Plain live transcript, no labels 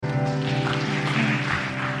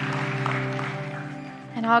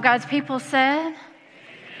And all God's people said,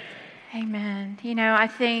 Amen. You know, I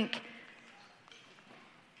think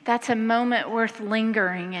that's a moment worth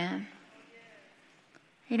lingering in.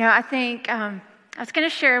 You know, I think I was going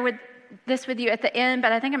to share this with you at the end,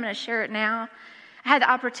 but I think I'm going to share it now. I had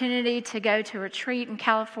the opportunity to go to a retreat in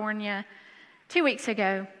California 2 weeks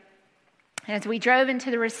ago. And as we drove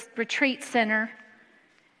into the retreat center,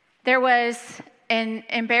 there was,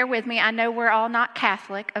 and bear with me, I know we're all not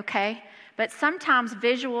Catholic, okay? But sometimes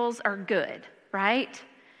visuals are good, right?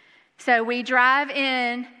 So we drive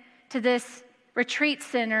in to this retreat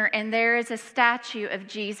center, and there is a statue of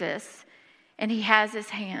Jesus, and he has his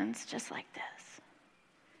hands just like this.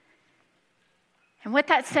 And what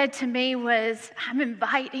that said to me was, I'm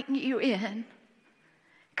inviting you in.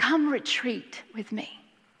 Come retreat with me.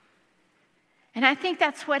 And I think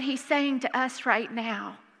that's what he's saying to us right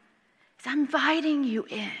now. Is I'm inviting you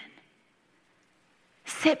in.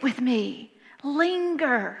 Sit with me.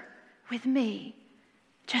 Linger with me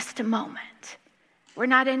just a moment. We're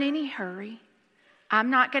not in any hurry.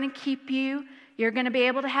 I'm not going to keep you. You're going to be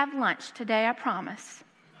able to have lunch today, I promise.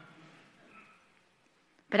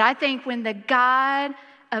 But I think when the God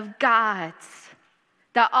of gods,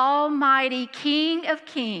 the Almighty King of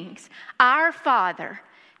Kings, our Father,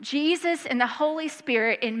 Jesus and the Holy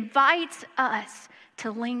Spirit invites us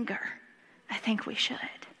to linger, I think we should.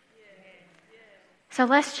 So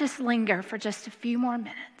let's just linger for just a few more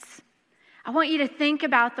minutes. I want you to think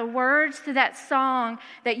about the words to that song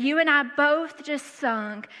that you and I both just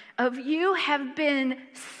sung of you have been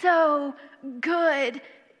so good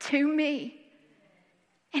to me.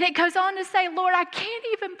 And it goes on to say, Lord, I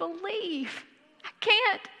can't believe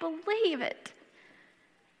it.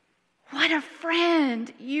 What a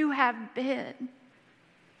friend you have been.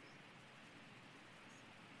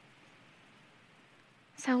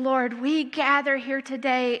 So, Lord, we gather here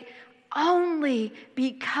today only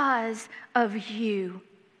because of you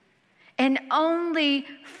and only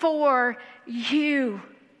for you.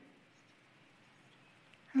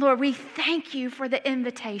 Lord, we thank you for the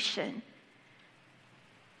invitation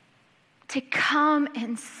to come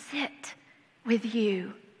and sit with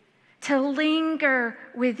you, to linger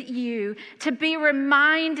with you, to be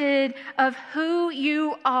reminded of who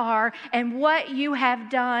you are and what you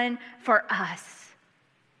have done for us.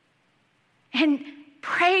 And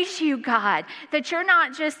praise you, God, that you're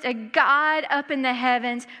not just a God up in the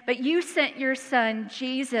heavens, but you sent your son,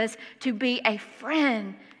 Jesus, to be a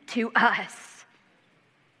friend to us.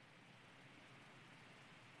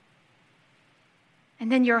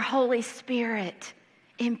 And then your Holy Spirit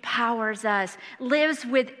empowers us, lives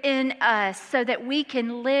within us so that we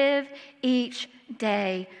can live each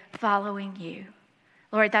day following you.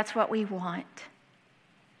 Lord, that's what we want.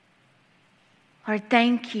 Lord,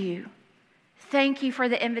 thank you. Thank you for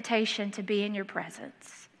the invitation to be in your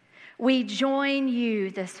presence. We join you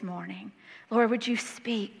this morning. Lord, would you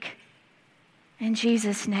speak? In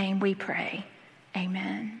Jesus' name we pray.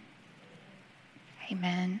 Amen.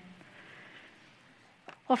 Amen.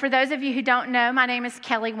 Well, for those of you who don't know, my name is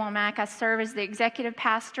Kelly Womack. I serve as the executive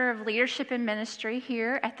pastor of leadership and ministry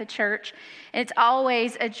here at the church. And it's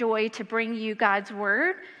always a joy to bring you God's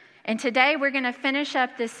word. And today we're going to finish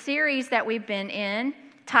up this series that we've been in,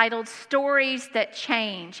 titled Stories That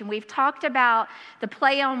Change. And we've talked about the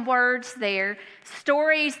play on words there.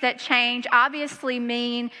 Stories that change obviously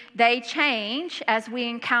mean they change as we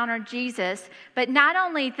encounter Jesus. But not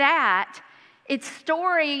only that, it's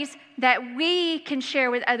stories that we can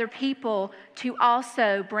share with other people to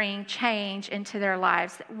also bring change into their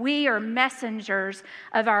lives. We are messengers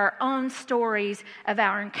of our own stories, of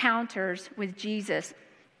our encounters with Jesus.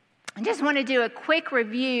 I just want to do a quick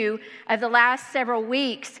review of the last several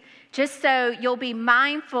weeks, just so you'll be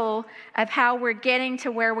mindful of how we're getting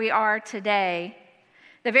to where we are today.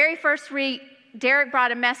 The very first week, Derek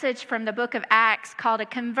brought a message from the book of Acts called A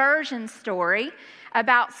Conversion Story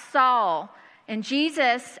about Saul. And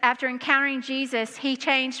Jesus, after encountering Jesus, he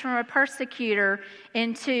changed from a persecutor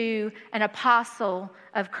into an apostle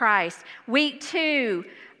of Christ. Week 2,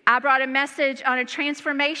 I brought a message on a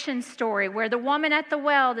transformation story where the woman at the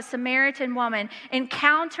well, the Samaritan woman,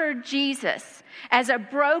 encountered Jesus as a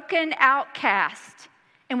broken outcast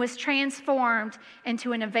and was transformed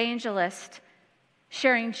into an evangelist,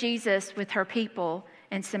 sharing Jesus with her people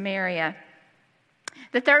in Samaria.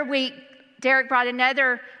 The third week, Derek brought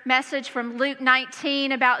another message from Luke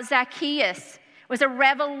 19 about Zacchaeus. It was a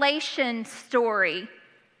revelation story.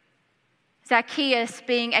 Zacchaeus,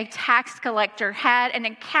 being a tax collector, had an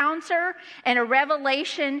encounter and a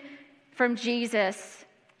revelation from Jesus,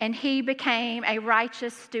 and he became a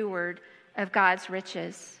righteous steward of God's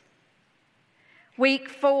riches. Week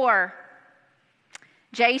 4,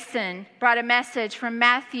 Jason brought a message from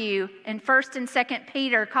Matthew in 1st and 2nd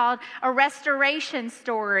Peter called A Restoration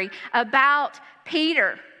Story about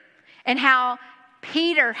Peter and how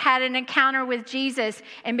Peter had an encounter with Jesus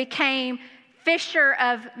and became fisher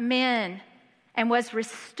of men and was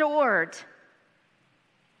restored.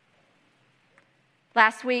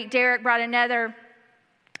 Last week, Derek brought another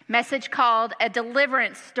message called A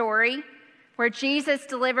Deliverance Story, where Jesus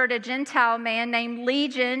delivered a Gentile man named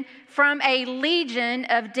Legion from a legion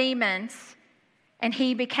of demons, and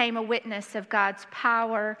he became a witness of God's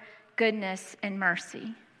power, goodness, and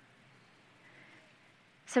mercy.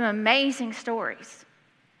 Some amazing stories.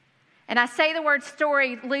 And I say the word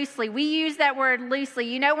story loosely. We use that word loosely.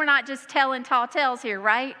 You know we're not just telling tall tales here,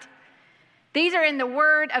 right? These are in the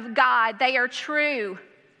Word of God. They are true.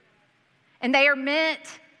 And they are meant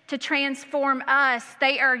to transform us.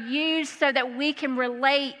 They are used so that we can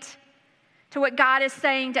relate to what God is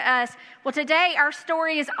saying to us. Well, today our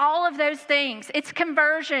story is all of those things. It's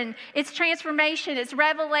conversion, it's transformation, it's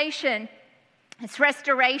revelation, it's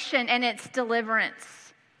restoration, and it's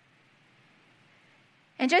deliverance.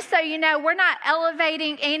 And just so you know, we're not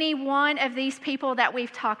elevating any one of these people that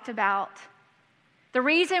we've talked about. The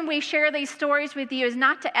reason we share these stories with you is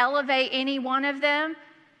not to elevate any one of them,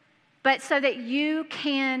 but so that you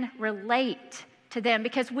can relate to them,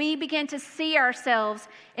 because we begin to see ourselves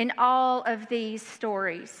in all of these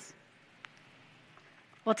stories.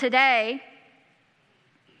 Well, today,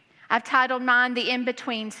 I've titled mine The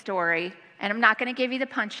In-Between Story, and I'm not going to give you the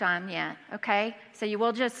punchline yet, okay? So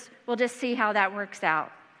we'll just see how that works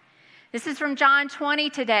out. This is from John 20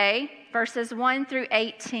 today, verses 1 through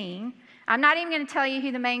 18. I'm not even going to tell you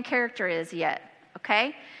who the main character is yet,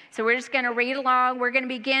 okay? So we're just going to read along. We're going to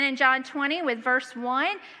begin in John 20 with verse 1.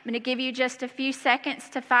 I'm going to give you just a few seconds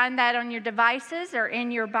to find that on your devices or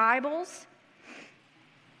in your Bibles.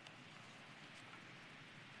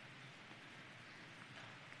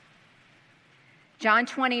 John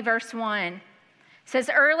 20, verse 1 says,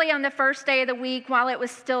 early on the first day of the week, while it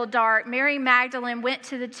was still dark, Mary Magdalene went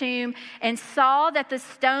to the tomb and saw that the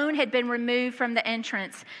stone had been removed from the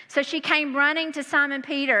entrance. So she came running to Simon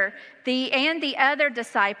Peter and the other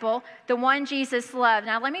disciple, the one Jesus loved.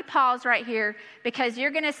 Now let me pause right here, because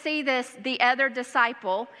you're going to see this, the other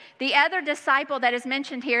disciple. The other disciple that is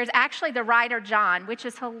mentioned here is actually the writer John, which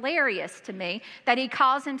is hilarious to me that he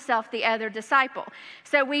calls himself the other disciple.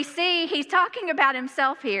 So we see he's talking about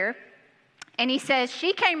himself here. And he says,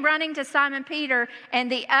 she came running to Simon Peter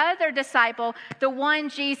and the other disciple, the one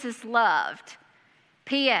Jesus loved.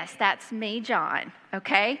 P.S., that's me, John,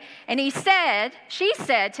 okay? And she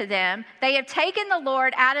said to them, they have taken the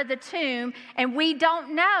Lord out of the tomb, and we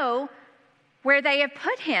don't know where they have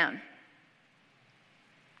put him.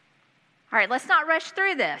 All right, let's not rush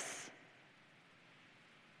through this.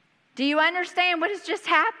 Do you understand what has just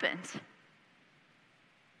happened?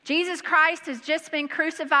 Jesus Christ has just been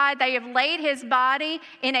crucified. They have laid his body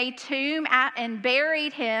in a tomb and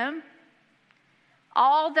buried him.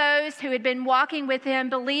 All those who had been walking with him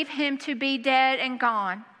believe him to be dead and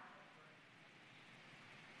gone.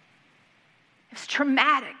 It was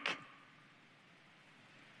traumatic.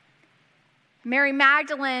 Mary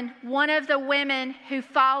Magdalene, one of the women who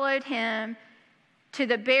followed him to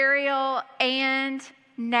the burial and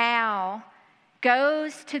now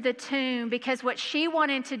goes to the tomb, because what she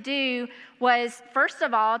wanted to do was, first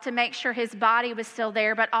of all, to make sure his body was still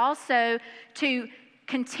there, but also to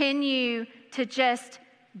continue to just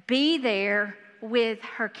be there with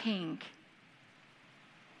her king.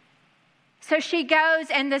 So she goes,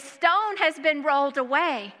 and the stone has been rolled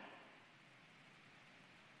away.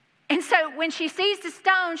 And so when she sees the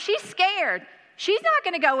stone, she's scared. She's not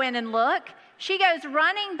going to go in and look. She goes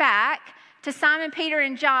running back to Simon Peter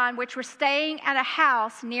and John, which were staying at a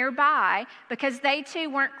house nearby, because they too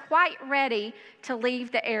weren't quite ready to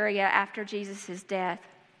leave the area after Jesus' death.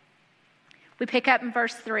 We pick up in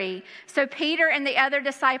verse 3. So Peter and the other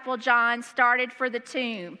disciple, John, started for the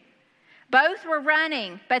tomb. Both were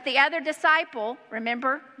running, but the other disciple,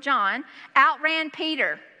 remember, John, outran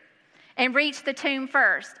Peter and reached the tomb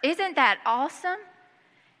first. Isn't that awesome?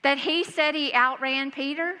 That he said he outran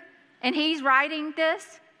Peter, and he's writing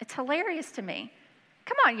this? It's hilarious to me.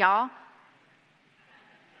 Come on, y'all.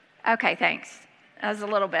 Okay, thanks. That was a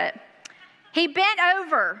little bit. He bent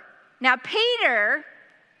over. Now, Peter,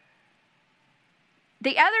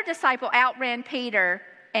 the other disciple, outran Peter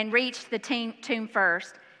and reached the tomb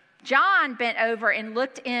first. John bent over and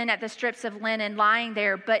looked in at the strips of linen lying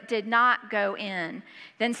there, but did not go in.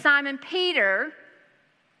 Then Simon Peter,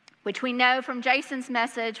 which we know from Jason's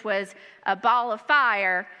message was a ball of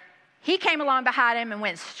fire, he came along behind him and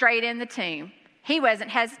went straight in the tomb. He wasn't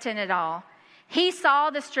hesitant at all. He saw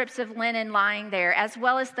the strips of linen lying there, as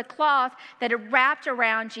well as the cloth that had wrapped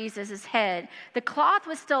around Jesus' head. The cloth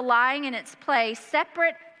was still lying in its place,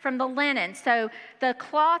 separate from the linen. So the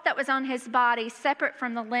cloth that was on his body, separate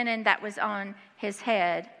from the linen that was on his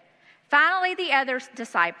head. Finally, the other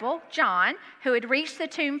disciple, John, who had reached the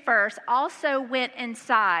tomb first, also went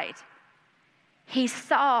inside. He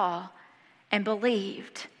saw and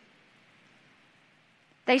believed.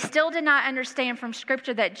 They still did not understand from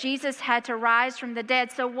Scripture that Jesus had to rise from the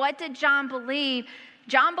dead. So what did John believe?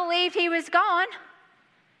 John believed he was gone,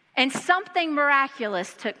 and something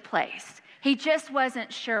miraculous took place. He just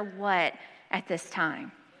wasn't sure what at this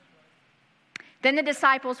time. Then the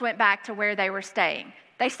disciples went back to where they were staying.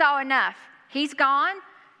 They saw enough. He's gone.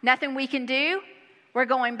 Nothing we can do. We're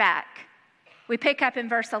going back. We pick up in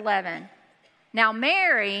verse 11. Now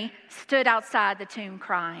Mary stood outside the tomb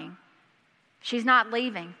crying. She's not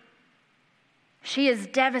leaving. She is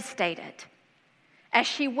devastated. As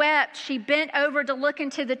she wept, she bent over to look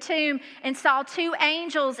into the tomb and saw two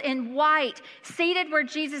angels in white seated where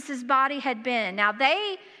Jesus' body had been. Now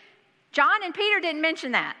John and Peter didn't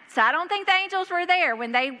mention that, so I don't think the angels were there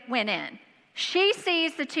when they went in. She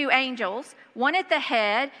sees the two angels, one at the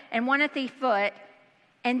head and one at the foot,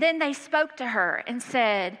 and then they spoke to her and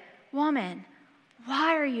said, "Woman,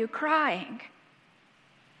 why are you crying?"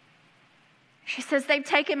 She says, "They've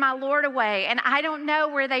taken my Lord away, and I don't know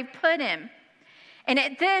where they've put him." And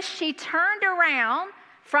at this, she turned around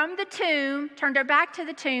from the tomb, turned her back to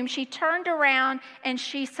the tomb. She turned around, and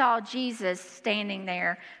she saw Jesus standing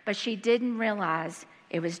there, but she didn't realize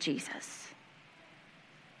it was Jesus.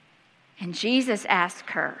 And Jesus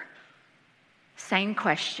asked her, same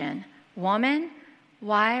question, "Woman,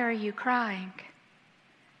 why are you crying?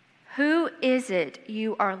 Who is it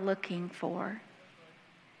you are looking for?"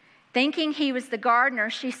 Thinking he was the gardener,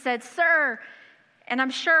 she said, "Sir," and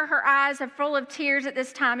I'm sure her eyes are full of tears at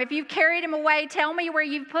this time, "if you've carried him away, tell me where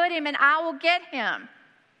you've put him and I will get him."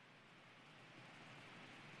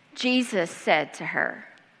 Jesus said to her,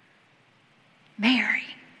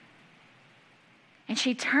 "Mary." And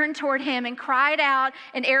she turned toward him and cried out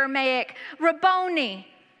in Aramaic, "Rabboni,"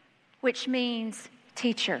 which means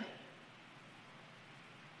teacher.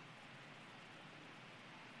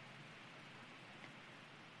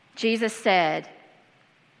 Jesus said,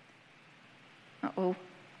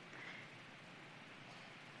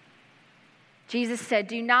 Jesus said,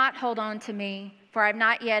 "Do not hold on to me, for I have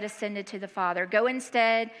not yet ascended to the Father. Go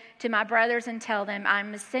instead to my brothers and tell them,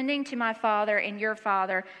 I'm ascending to my Father and your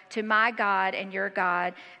Father, to my God and your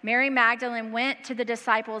God." Mary Magdalene went to the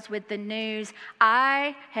disciples with the news,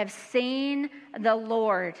 "I have seen the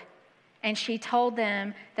Lord." And she told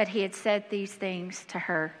them that he had said these things to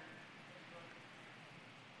her.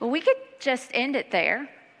 Well, we could just end it there.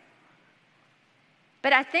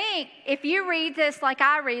 But I think if you read this like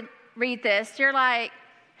I read this, you're like,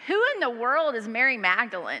 who in the world is Mary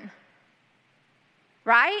Magdalene?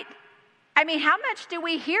 Right? I mean, how much do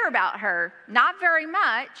we hear about her? Not very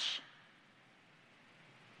much.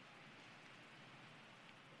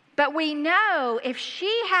 But we know if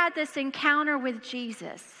she had this encounter with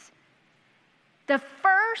Jesus, the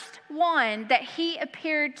first one that he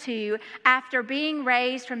appeared to after being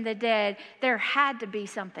raised from the dead, there had to be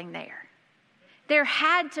something there. There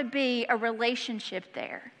had to be a relationship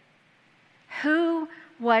there. Who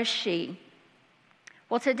was she?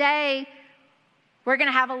 Well, today we're going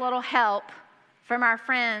to have a little help from our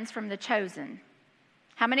friends from The Chosen.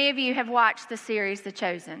 How many of you have watched the series The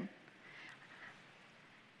Chosen?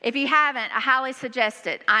 If you haven't, I highly suggest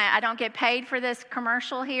it. I don't get paid for this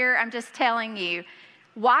commercial here. I'm just telling you.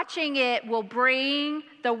 Watching it will bring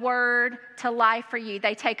the word to life for you.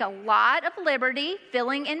 They take a lot of liberty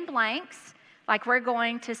filling in blanks like we're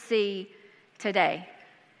going to see today.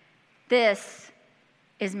 This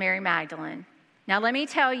is Mary Magdalene. Now let me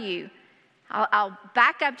tell you, I'll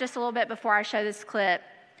back up just a little bit before I show this clip.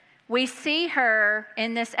 We see her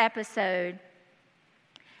in this episode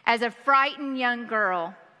as a frightened young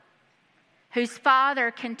girl whose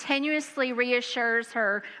father continuously reassures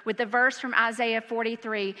her with the verse from Isaiah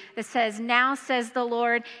 43 that says, "Now says the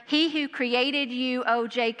Lord, he who created you, O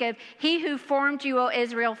Jacob, he who formed you, O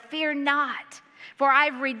Israel, fear not, for I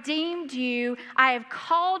have redeemed you. I have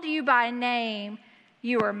called you by name.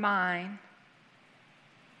 You are mine."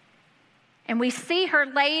 And we see her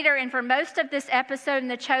later, and for most of this episode in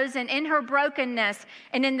The Chosen, in her brokenness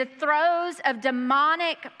and in the throes of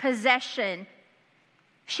demonic possession.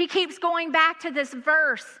 She keeps going back to this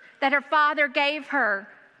verse that her father gave her,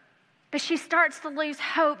 but she starts to lose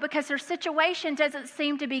hope because her situation doesn't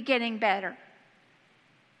seem to be getting better.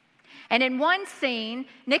 And in one scene,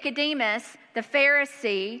 Nicodemus, the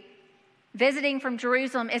Pharisee, visiting from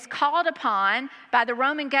Jerusalem, is called upon by the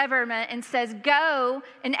Roman government and says, go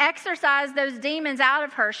and exorcise those demons out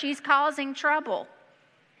of her. She's causing trouble.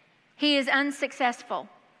 He is unsuccessful.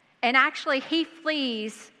 And actually, he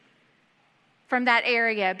flees from that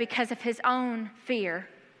area because of his own fear.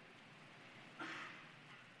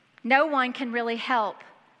 No one can really help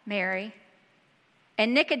Mary.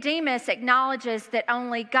 And Nicodemus acknowledges that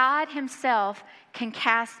only God himself can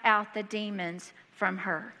cast out the demons from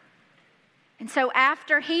her. And so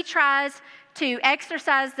after he tries to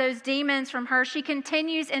exorcise those demons from her, she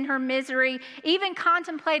continues in her misery, even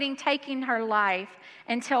contemplating taking her life,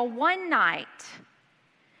 until one night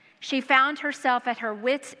she found herself at her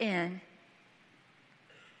wit's end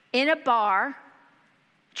in a bar,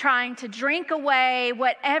 trying to drink away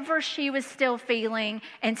whatever she was still feeling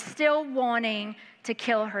and still wanting to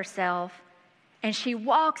kill herself. And she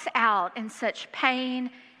walks out in such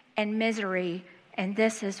pain and misery, and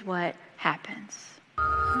this is what happens.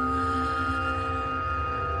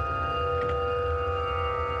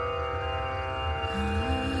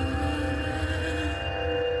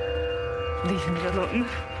 Leave me alone.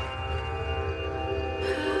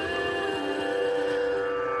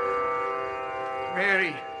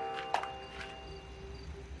 Mary.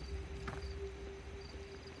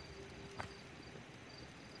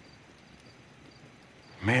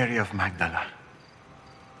 Mary of Magdala.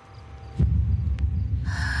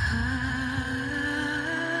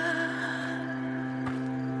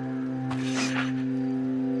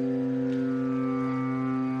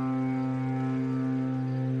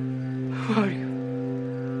 Who are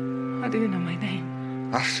you? How do you know my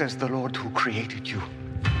name? Thus says the Lord who created you,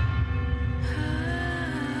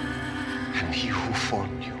 and he who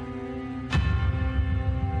formed you.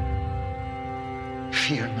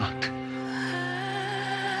 Fear not,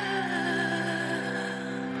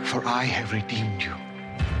 for I have redeemed you.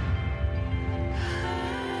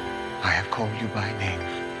 I have called you by name.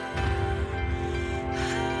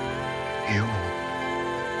 You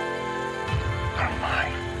are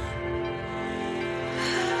mine.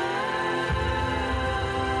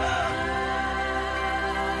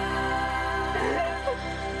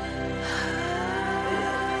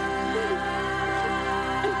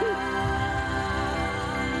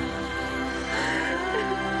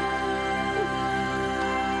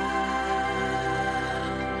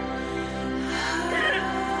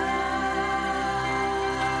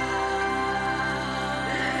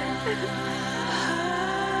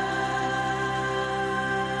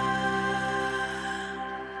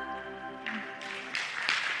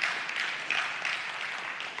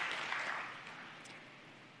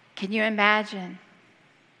 Can you imagine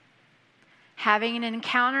having an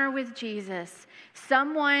encounter with Jesus,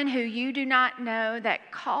 someone who you do not know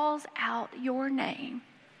that calls out your name?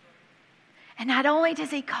 And not only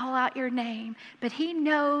does he call out your name, but he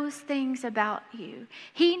knows things about you.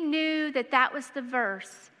 He knew that that was the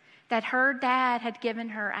verse that her dad had given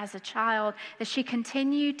her as a child that she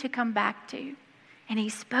continued to come back to. And he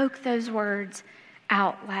spoke those words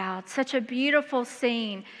out loud. Such a beautiful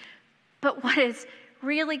scene. But what is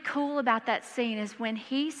really cool about that scene is when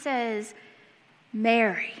he says,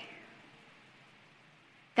 Mary,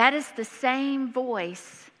 that is the same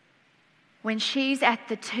voice when she's at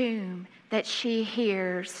the tomb that she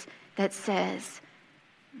hears that says,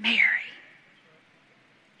 Mary.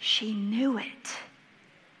 She knew it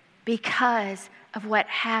because of what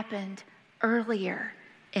happened earlier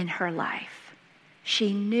in her life.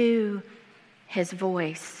 She knew his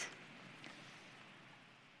voice.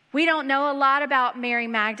 We don't know a lot about Mary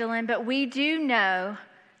Magdalene, but we do know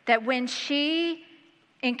that when she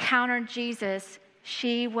encountered Jesus,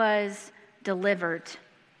 she was delivered.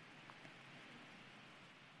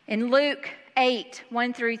 In Luke 8,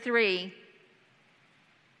 1-3,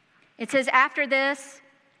 it says, after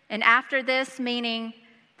this meaning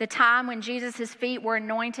the time when Jesus' feet were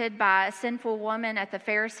anointed by a sinful woman at the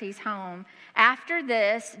Pharisee's home. After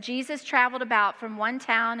this, Jesus traveled about from one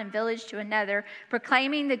town and village to another,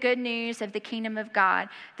 proclaiming the good news of the kingdom of God.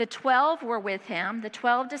 The 12 were with him, the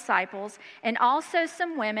 12 disciples, and also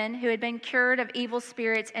some women who had been cured of evil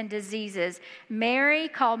spirits and diseases. Mary,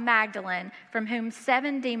 called Magdalene, from whom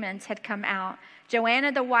 7 demons had come out.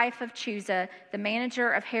 Joanna, the wife of Chuza, the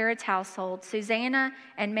manager of Herod's household. Susanna,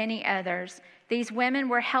 and many others. These women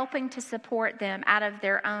were helping to support them out of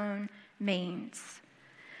their own means.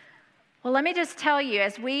 Well, let me just tell you,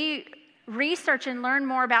 as we research and learn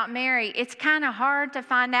more about Mary, it's kind of hard to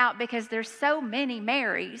find out because there's so many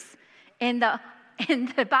Marys in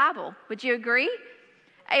the Bible. Would you agree?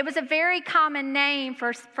 It was a very common name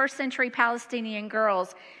for first century Palestinian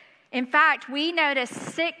girls. In fact, we notice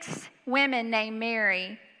 6 women named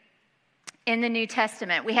Mary in the New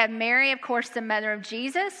Testament. We have Mary, of course, the mother of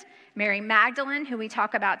Jesus, Mary Magdalene, who we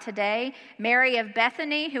talk about today, Mary of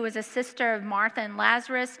Bethany, who was a sister of Martha and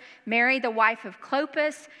Lazarus, Mary, the wife of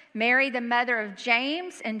Clopas, Mary, the mother of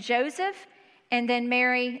James and Joseph, and then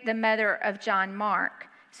Mary, the mother of John Mark.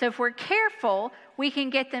 So if we're careful, we can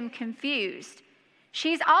get them confused.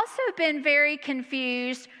 She's also been very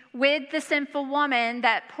confused with the sinful woman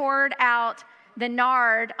that poured out the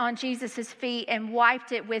nard on Jesus' feet and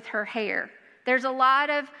wiped it with her hair. There's a lot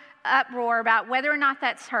of uproar about whether or not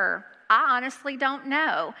that's her. I honestly don't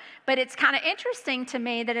know. But it's kind of interesting to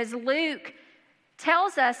me that as Luke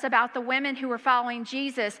tells us about the women who were following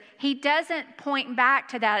Jesus, he doesn't point back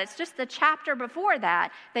to that. It's just the chapter before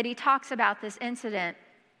that he talks about this incident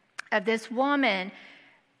of this woman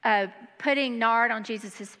putting nard on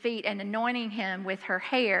Jesus' feet and anointing him with her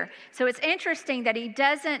hair. So it's interesting that he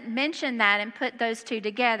doesn't mention that and put those two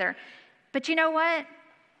together. But you know what?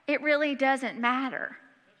 It really doesn't matter.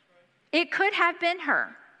 It could have been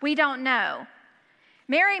her. We don't know.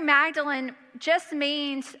 Mary Magdalene just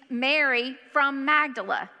means Mary from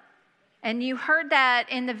Magdala. And you heard that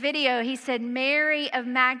in the video. He said Mary of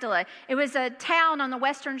Magdala. It was a town on the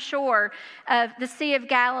western shore of the Sea of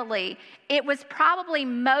Galilee. It was probably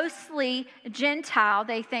mostly Gentile,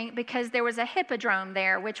 they think, because there was a hippodrome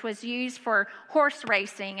there, which was used for horse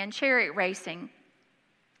racing and chariot racing.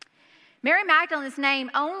 Mary Magdalene's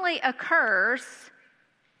name only occurs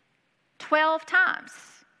 12 times.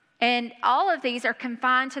 And all of these are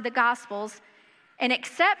confined to the Gospels. And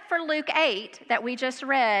except for Luke 8 that we just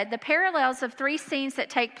read, the parallels of 3 scenes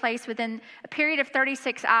that take place within a period of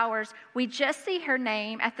 36 hours, we just see her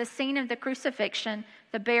name at the scene of the crucifixion,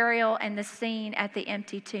 the burial, and the scene at the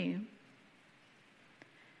empty tomb.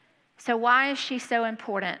 So why is she so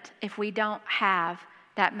important if we don't have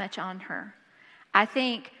that much on her? I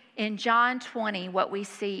think in John 20, what we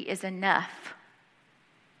see is enough.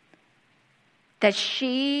 That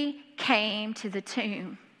she came to the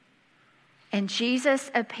tomb and Jesus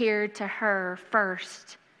appeared to her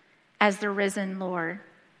first as the risen Lord.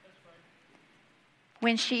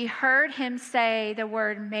 When she heard him say the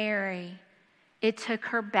word Mary, it took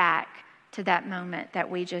her back to that moment that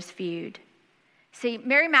we just viewed. See,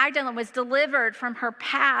 Mary Magdalene was delivered from her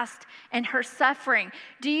past and her suffering.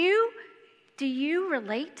 Do you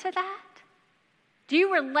relate to that? Do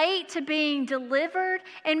you relate to being delivered?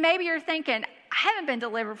 And maybe you're thinking, I haven't been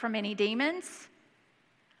delivered from any demons.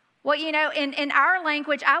 Well, you know, in our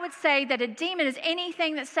language, I would say that a demon is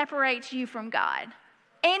anything that separates you from God.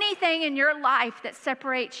 Anything in your life that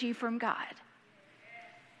separates you from God.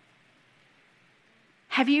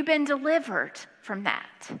 Have you been delivered from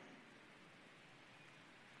that?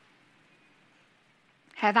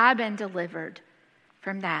 Have I been delivered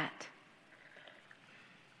from that?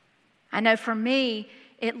 I know for me,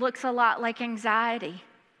 it looks a lot like anxiety.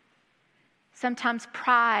 Sometimes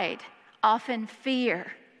pride, often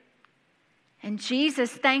fear. And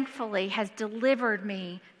Jesus, thankfully, has delivered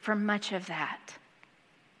me from much of that.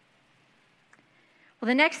 Well,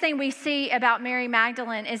 the next thing we see about Mary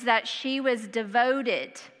Magdalene is that she was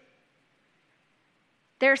devoted.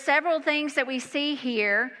 There are several things that we see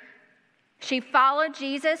here. She followed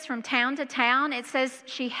Jesus from town to town. It says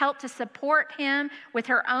she helped to support him with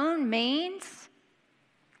her own means.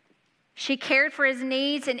 She cared for his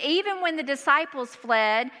needs, and even when the disciples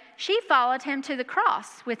fled, she followed him to the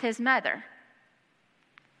cross with his mother.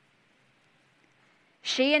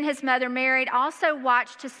 She and his mother Mary also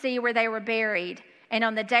watched to see where they were buried, and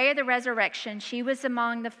on the day of the resurrection, she was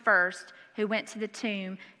among the first who went to the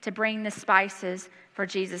tomb to bring the spices for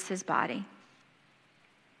Jesus' body.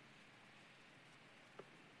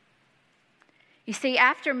 You see,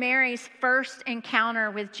 after Mary's first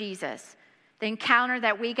encounter with Jesus, the encounter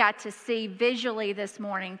that we got to see visually this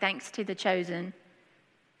morning, thanks to The Chosen.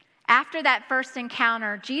 After that first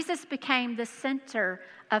encounter, Jesus became the center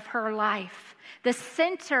of her life, the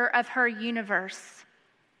center of her universe.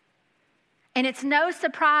 And it's no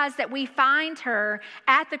surprise that we find her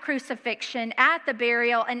at the crucifixion, at the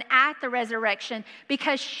burial, and at the resurrection,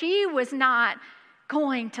 because she was not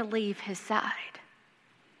going to leave his side.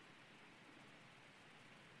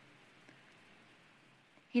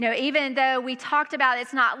 You know, even though we talked about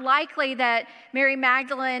it's not likely that Mary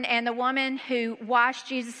Magdalene and the woman who washed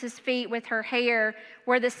Jesus' feet with her hair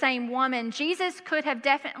were the same woman, Jesus could have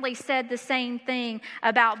definitely said the same thing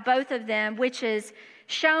about both of them, which is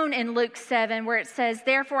shown in Luke 7, where it says,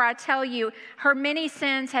 "Therefore I tell you, her many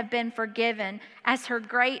sins have been forgiven, as her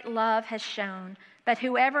great love has shown. But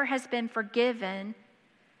whoever has been forgiven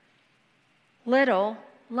little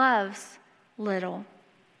loves little."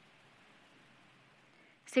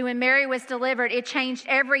 See, when Mary was delivered, it changed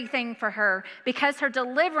everything for her. Because her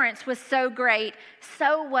deliverance was so great,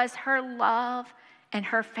 so was her love and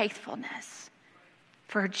her faithfulness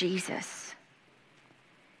for Jesus.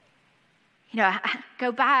 You know, I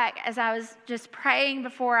go back as I was just praying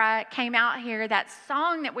before I came out here, that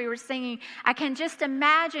song that we were singing, I can just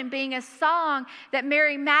imagine being a song that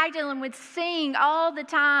Mary Magdalene would sing all the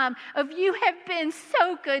time of, you have been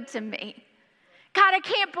so good to me. God, I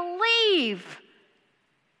can't believe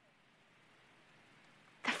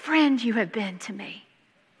the friend you have been to me.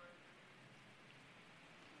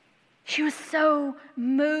 She was so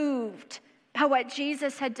moved by what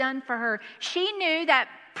Jesus had done for her. She knew that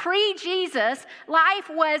pre-Jesus, life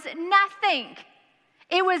was nothing.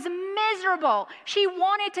 It was miserable. She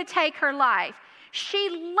wanted to take her life. She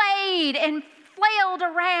laid and flailed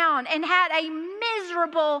around and had a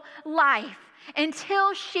miserable life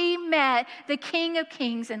until she met the King of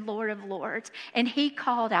Kings and Lord of Lords, and he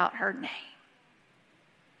called out her name.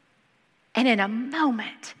 And in a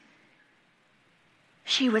moment,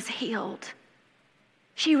 she was healed.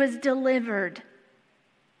 She was delivered.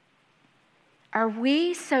 Are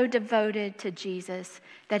we so devoted to Jesus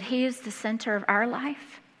that he is the center of our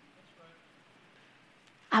life?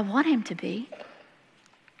 I want him to be.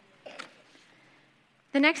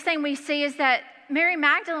 The next thing we see is that Mary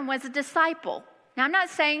Magdalene was a disciple. Now, I'm not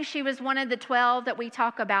saying she was one of the 12 that we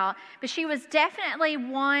talk about, but she was definitely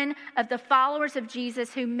one of the followers of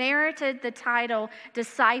Jesus who merited the title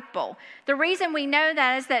disciple. The reason we know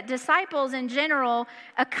that is that disciples in general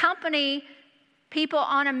accompany people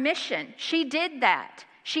on a mission. She did that.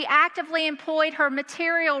 She actively employed her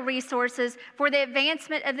material resources for the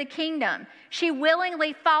advancement of the kingdom. She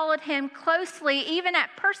willingly followed him closely, even at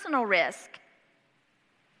personal risk.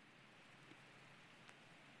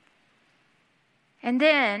 And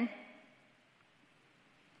then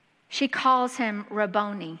she calls him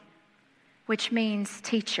Rabboni, which means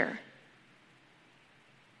teacher.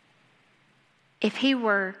 If he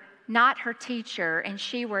were not her teacher and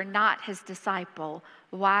she were not his disciple,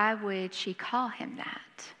 why would she call him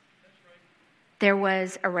that? There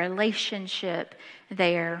was a relationship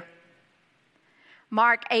there.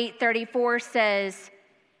 Mark 8:34 says,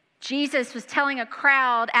 Jesus was telling a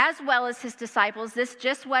crowd as well as his disciples, this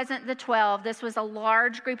just wasn't the 12, this was a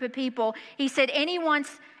large group of people. He said, anyone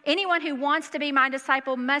who wants to be my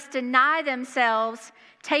disciple must deny themselves,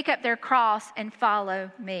 take up their cross, and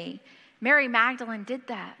follow me. Mary Magdalene did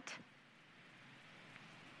that.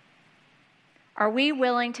 Are we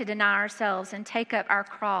willing to deny ourselves and take up our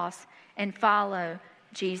cross and follow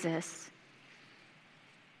Jesus?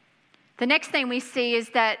 The next thing we see is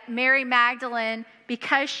that Mary Magdalene,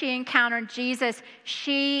 because she encountered Jesus,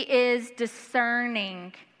 she is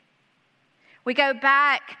discerning. We go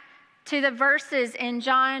back to the verses in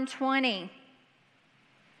John 20.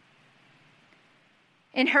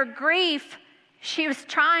 In her grief, she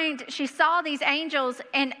saw these angels,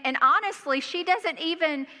 and honestly, she doesn't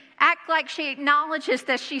even act like she acknowledges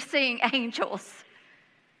that she's seeing angels.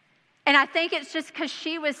 And I think it's just because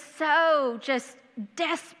she was so just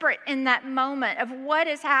desperate in that moment of what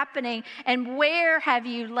is happening and where have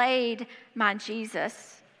you laid my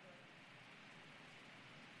Jesus?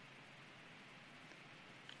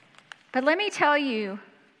 But let me tell you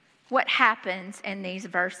what happens in these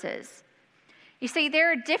verses. You see,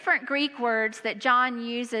 there are different Greek words that John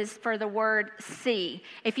uses for the word see.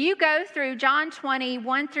 If you go through John 20,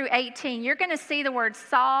 1 through 18, you're going to see the word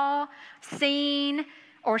saw, seen,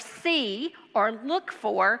 or see, or look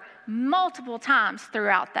for multiple times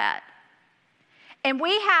throughout that. And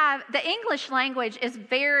we have, the English language is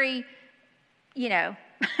very,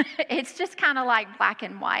 it's just kind of like black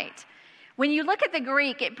and white. When you look at the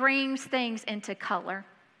Greek, it brings things into color.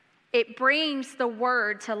 It brings the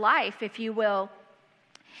word to life, if you will.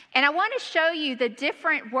 And I want to show you the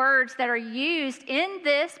different words that are used in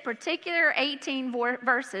this particular 18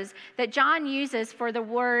 verses that John uses for the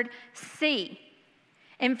word see.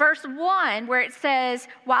 In verse 1, where it says,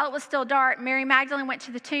 while it was still dark, Mary Magdalene went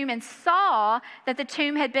to the tomb and saw that the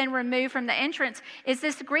tomb had been removed from the entrance, is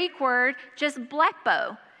this Greek word just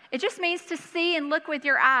blepo. It just means to see and look with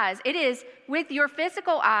your eyes. It is with your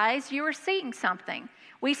physical eyes, you are seeing something.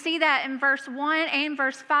 We see that in verse 1 and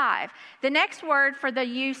verse 5. The next word for the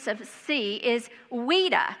use of see is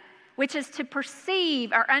weida, which is to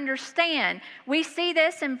perceive or understand. We see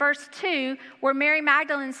this in verse 2, where Mary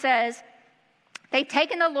Magdalene says, they've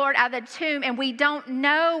taken the Lord out of the tomb, and we don't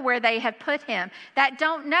know where they have put him. That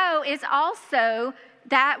don't know is also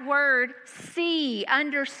that word see,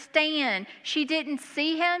 understand. She didn't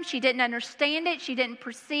see him. She didn't understand it. She didn't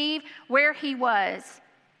perceive where he was.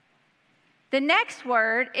 The next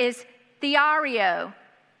word is theario,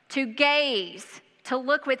 to gaze, to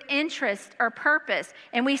look with interest or purpose.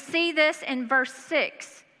 And we see this in verse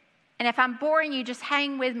 6. And if I'm boring you, just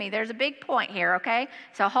hang with me. There's a big point here, okay?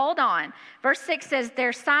 So hold on. Verse 6 says,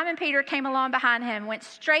 there Simon Peter came along behind him, went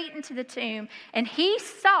straight into the tomb, and he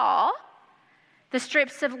saw the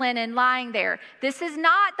strips of linen lying there. This is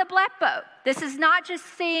not the blepo. This is not just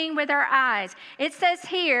seeing with our eyes. It says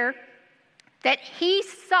here that he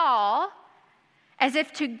saw as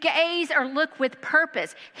if to gaze or look with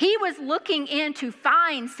purpose. He was looking in to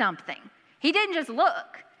find something. He didn't just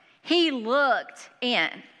look. He looked in.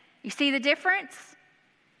 You see the difference?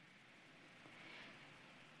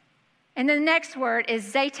 And the next word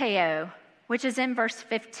is zeteo, which is in verse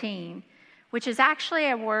 15, which is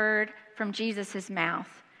actually a word from Jesus' mouth.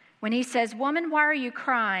 When he says, woman, why are you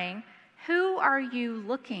crying? Who are you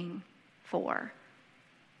looking for?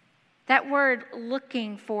 That word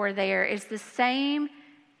looking for there is the same,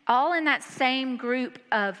 all in that same group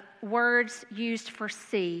of words used for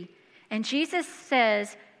see. And Jesus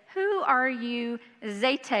says, who are you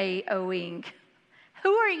zeteoing?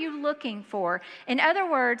 Who are you looking for? In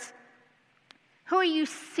other words, who are you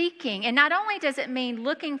seeking? And not only does it mean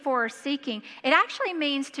looking for or seeking, it actually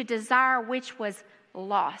means to desire which was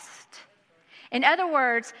lost. In other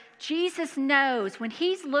words, Jesus knows when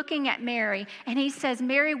he's looking at Mary and he says,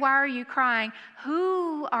 Mary, why are you crying?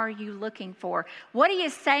 Who are you looking for? What he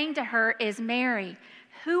is saying to her is, Mary,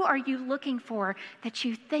 who are you looking for that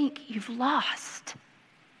you think you've lost?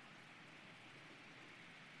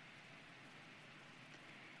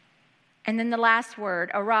 And then the last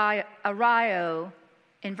word, ario,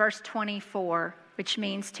 in verse 24, which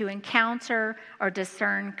means to encounter or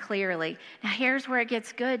discern clearly. Now here's where it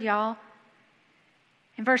gets good, y'all.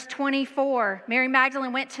 In verse 24, Mary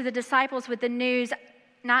Magdalene went to the disciples with the news,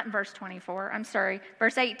 not in verse 24, I'm sorry,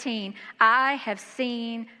 verse 18, I have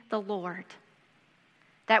seen the Lord.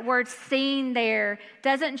 That word seen there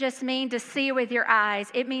doesn't just mean to see with your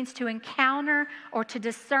eyes. It means to encounter or to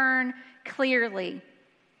discern clearly.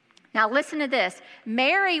 Now listen to this.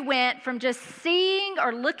 Mary went from just seeing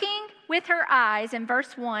or looking with her eyes in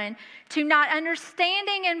verse 1 to not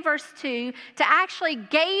understanding in verse 2 to actually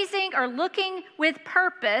gazing or looking with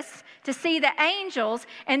purpose to see the angels.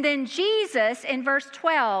 And then Jesus in verse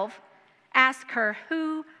 12 asked her,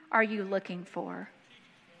 who are you looking for?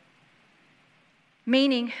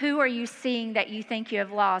 Meaning, who are you seeing that you think you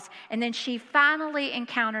have lost? And then she finally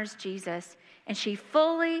encounters Jesus. And she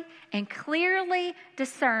fully and clearly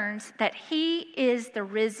discerns that he is the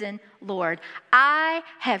risen Lord. I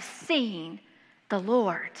have seen the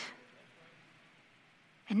Lord.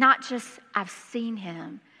 And not just I've seen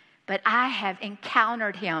him, but I have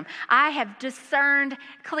encountered him. I have discerned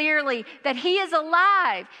clearly that he is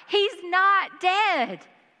alive. He's not dead.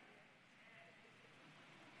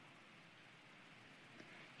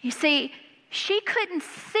 You see, she couldn't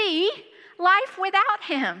see life without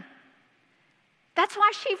him. That's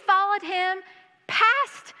why she followed him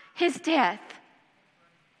past his death.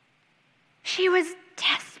 She was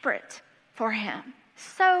desperate for him,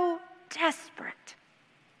 so desperate.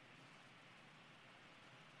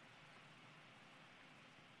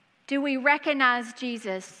 Do we recognize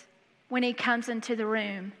Jesus when he comes into the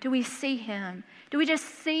room? Do we see him? Do we just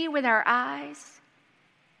see with our eyes?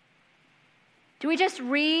 Do we just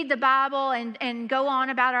read the Bible and go on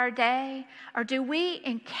about our day? Or do we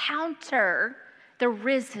encounter the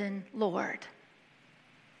risen Lord?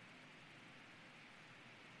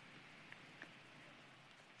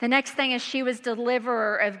 The next thing is she was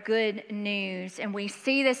deliverer of good news. And we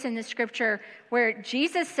see this in the scripture where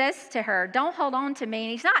Jesus says to her, don't hold on to me.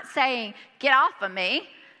 And he's not saying, get off of me.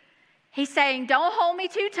 He's saying, don't hold me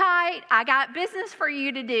too tight. I got business for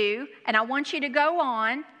you to do. And I want you to go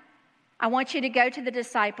on. I want you to go to the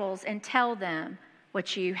disciples and tell them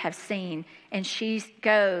what you have seen. And she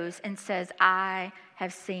goes and says, I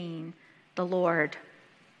have seen the Lord.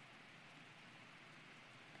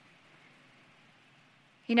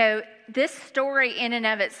 You know, this story in and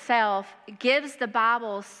of itself gives the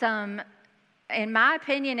Bible some, in my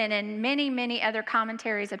opinion and in many, many other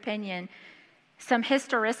commentaries' opinion, some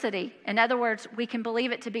historicity. In other words, we can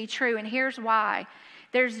believe it to be true. And here's why.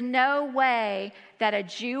 There's no way that a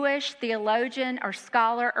Jewish theologian or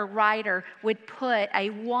scholar or writer would put a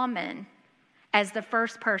woman as the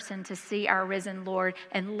first person to see our risen Lord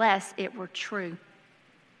unless it were true.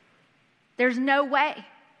 There's no way.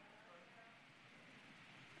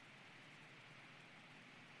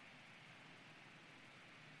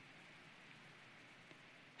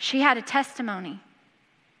 She had a testimony.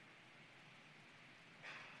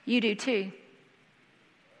 You do too.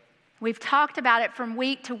 We've talked about it from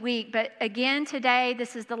week to week, but again today,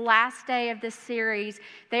 this is the last day of this series.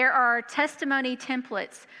 There are testimony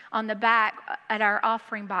templates on the back at our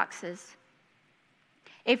offering boxes.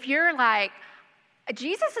 If you're like,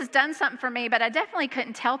 Jesus has done something for me, but I definitely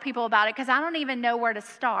couldn't tell people about it because I don't even know where to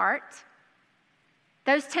start,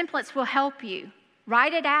 those templates will help you.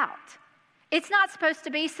 Write it out. It's not supposed to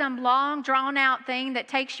be some long, drawn-out thing that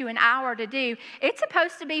takes you an hour to do. It's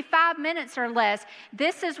supposed to be 5 minutes or less.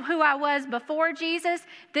 This is who I was before Jesus.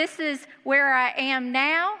 This is where I am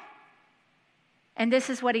now. And this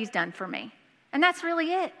is what he's done for me. And that's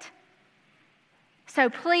really it. So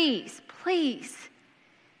please,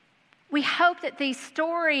 we hope that these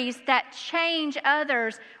stories that change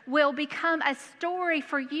others will become a story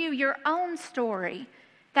for you, your own story,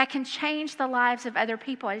 that can change the lives of other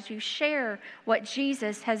people as you share what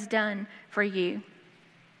Jesus has done for you.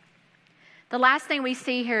 The last thing we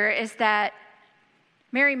see here is that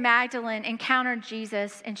Mary Magdalene encountered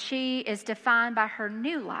Jesus, and she is defined by her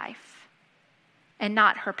new life and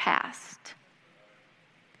not her past.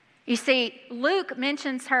 You see, Luke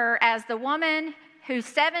mentions her as the woman whose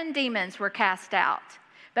 7 demons were cast out.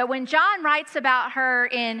 But when John writes about her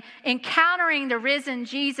in encountering the risen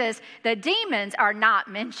Jesus, the demons are not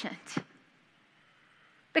mentioned.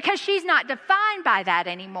 Because she's not defined by that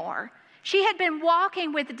anymore. She had been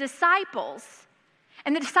walking with the disciples,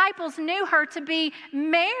 and the disciples knew her to be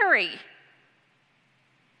Mary,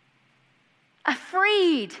 a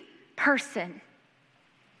freed person.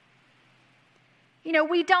 You know,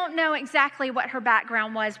 we don't know exactly what her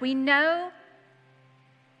background was. We know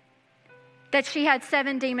that she had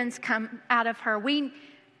 7 demons come out of her.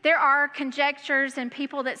 There are conjectures and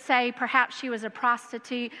people that say perhaps she was a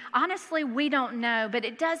prostitute. Honestly, we don't know, but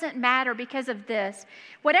it doesn't matter because of this.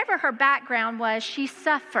 Whatever her background was, she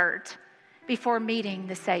suffered before meeting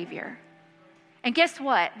the Savior. And guess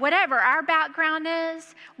what? Whatever our background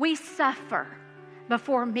is, we suffer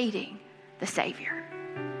before meeting the Savior.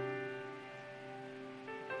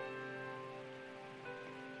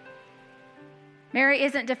 Mary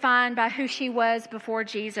isn't defined by who she was before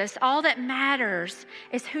Jesus. All that matters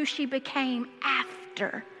is who she became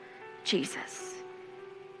after Jesus.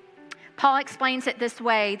 Paul explains it this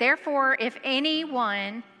way: therefore, if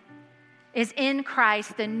anyone is in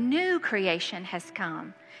Christ, the new creation has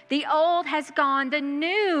come. The old has gone, the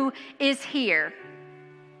new is here.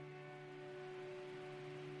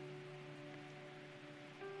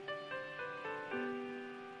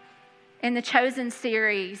 In the Chosen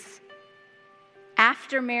series,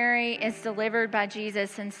 after Mary is delivered by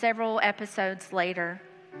Jesus and several episodes later,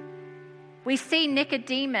 we see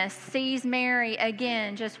Nicodemus sees Mary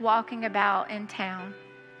again just walking about in town,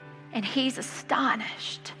 and he's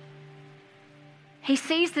astonished. He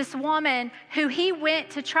sees this woman who he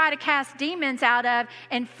went to try to cast demons out of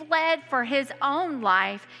and fled for his own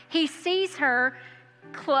life. He sees her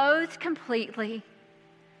clothed completely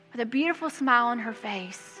with a beautiful smile on her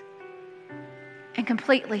face and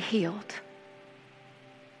completely healed.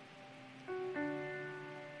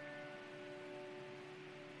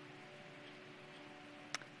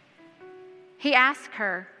 He asked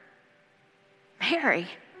her, Mary,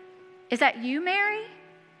 is that you, Mary?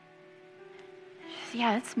 She says,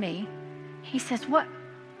 yeah, it's me. He says, what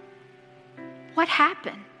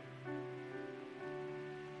happened?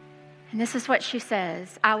 And this is what she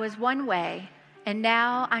says: I was one way, and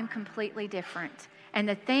now I'm completely different. And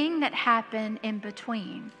the thing that happened in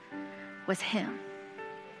between was him.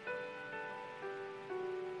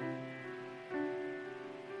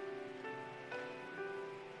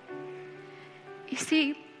 You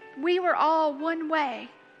see, we were all one way.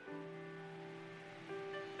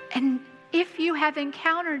 And if you have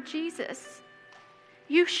encountered Jesus,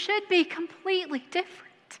 you should be completely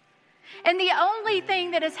different. And the only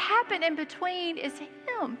thing that has happened in between is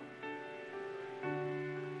him.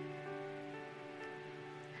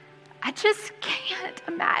 I just can't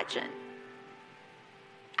imagine.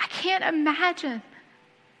 I can't imagine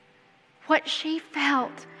what she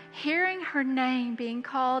felt hearing her name being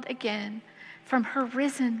called again from her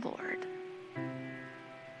risen Lord,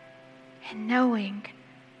 and knowing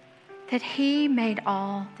that he made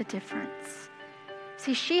all the difference.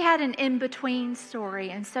 See, she had an in-between story,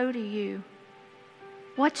 and so do you.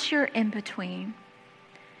 What's your in-between?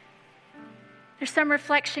 There's some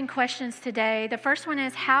reflection questions today. The first one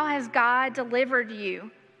is, how has God delivered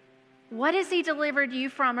you? What has he delivered you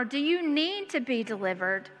from, or do you need to be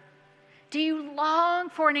delivered? Do you long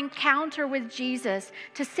for an encounter with Jesus,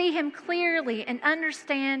 to see him clearly and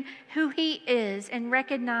understand who he is and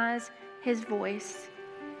recognize his voice?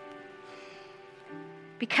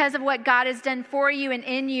 Because of what God has done for you and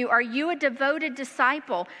in you, are you a devoted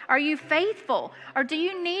disciple? Are you faithful? Or do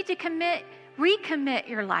you need to recommit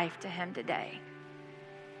your life to Him today?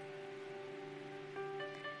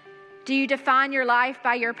 Do you define your life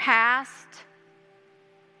by your past?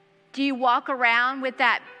 Do you walk around with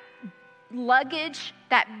that luggage,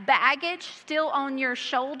 that baggage still on your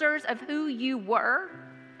shoulders of who you were?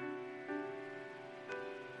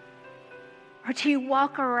 Or do you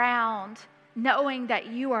walk around knowing that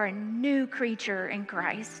you are a new creature in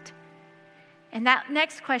Christ? And that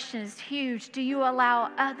next question is huge. Do you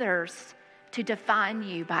allow others to define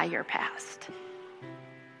you by your past?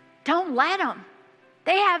 Don't let them.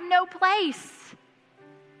 They have no place.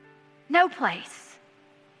 No place.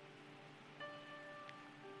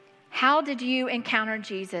 How did you encounter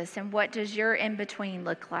Jesus, and what does your in-between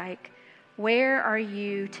look like? Where are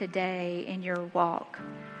you today in your walk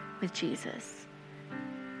with Jesus?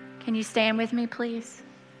 Can you stand with me, please?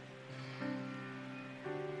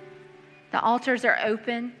 The altars are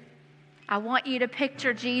open. I want you to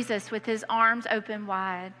picture Jesus with his arms open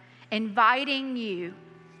wide, inviting you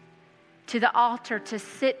to the altar to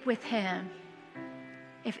sit with him.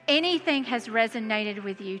 If anything has resonated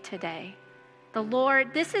with you today, the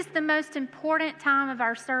Lord, this is the most important time of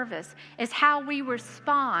our service, is how we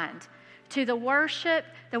respond to the worship,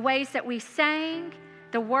 the ways that we sang,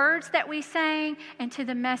 the words that we sang, and to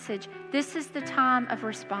the message. This is the time of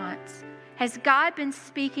response. Has God been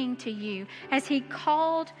speaking to you? Has he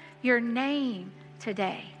called your name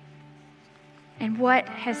today? And what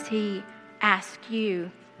has he asked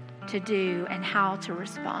you to do and how to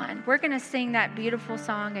respond? We're going to sing that beautiful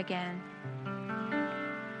song again.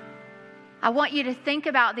 I want you to think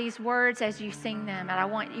about these words as you sing them, and I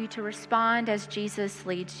want you to respond as Jesus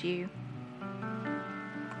leads you.